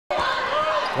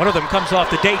One of them comes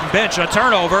off the Dayton bench, a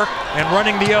turnover, and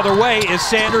running the other way is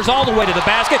Sanders all the way to the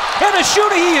basket, and a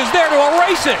shooter, he is there to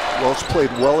erase it. Welch played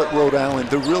well at Rhode Island.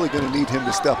 They're really going to need him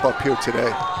to step up here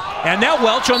today. And now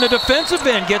Welch on the defensive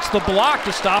end gets the block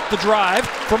to stop the drive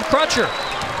from Crutcher.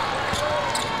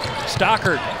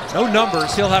 Stockard, no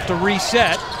numbers, he'll have to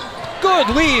reset. Good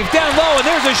leave down low, and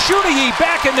there's a shooting. He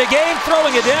back in the game,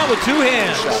 throwing it down with two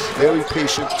hands. Very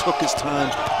patient, took his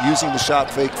time using the shot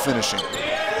fake, finishing.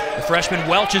 The freshman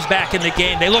Welch is back in the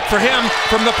game. They look for him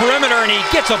from the perimeter, and he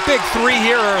gets a big three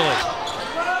here early.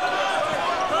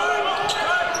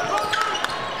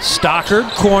 Stockard,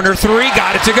 corner three,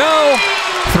 got it to go.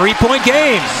 3-point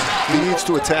game. He needs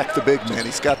to attack the big man.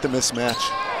 He's got the mismatch.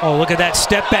 Oh, look at that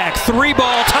step back.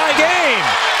 3-ball tie game.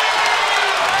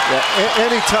 Yeah,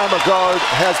 anytime a guard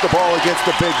has the ball against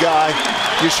the big guy,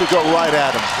 you should go right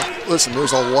at him. Listen,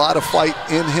 there's a lot of fight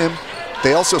in him.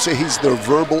 They also say he's their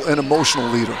verbal and emotional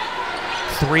leader.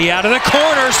 Three out of the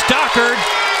corner. Stockard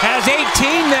has 18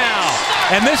 now.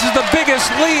 And this is the biggest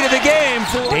lead of the game.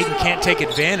 Dayton can't take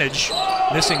advantage.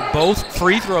 Missing both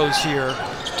free throws here.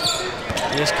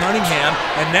 Here's Cunningham.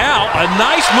 And now a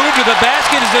nice move to the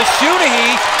basket is the shooting. He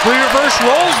reverse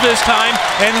rolls this time.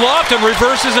 And Lofton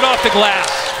reverses it off the glass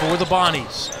for the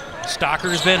Bonnies.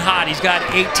 Stockard has been hot. He's got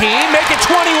 18. Make it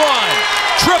 21.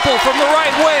 Triple from the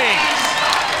right wing.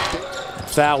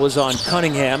 Foul was on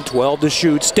Cunningham, 12 to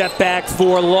shoot, step back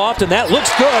for Lofton, that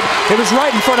looks good. It was right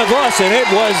in front of us, and it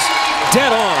was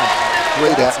dead on.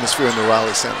 Great atmosphere in the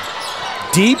Raleigh Center.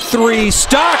 Deep three,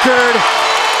 Stockard,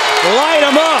 light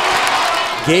him up.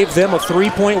 Gave them a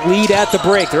 3-point lead at the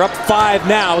break. They're up 5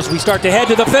 now as we start to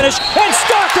head to the finish, and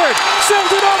Stockard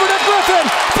sends it over to Griffin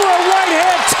for a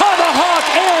right-hand tomahawk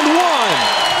and one.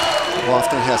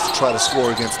 Lofton has to try to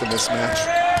score against the mismatch.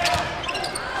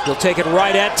 He'll take it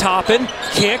right at Toppin.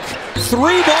 Kick.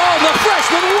 3-ball. The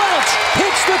freshman Welch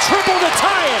hits the triple to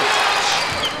tie it.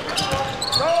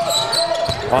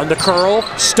 On the curl,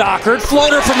 Stockard.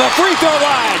 Floater from the free throw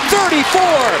line. 34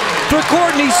 for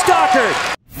Courtney Stockard.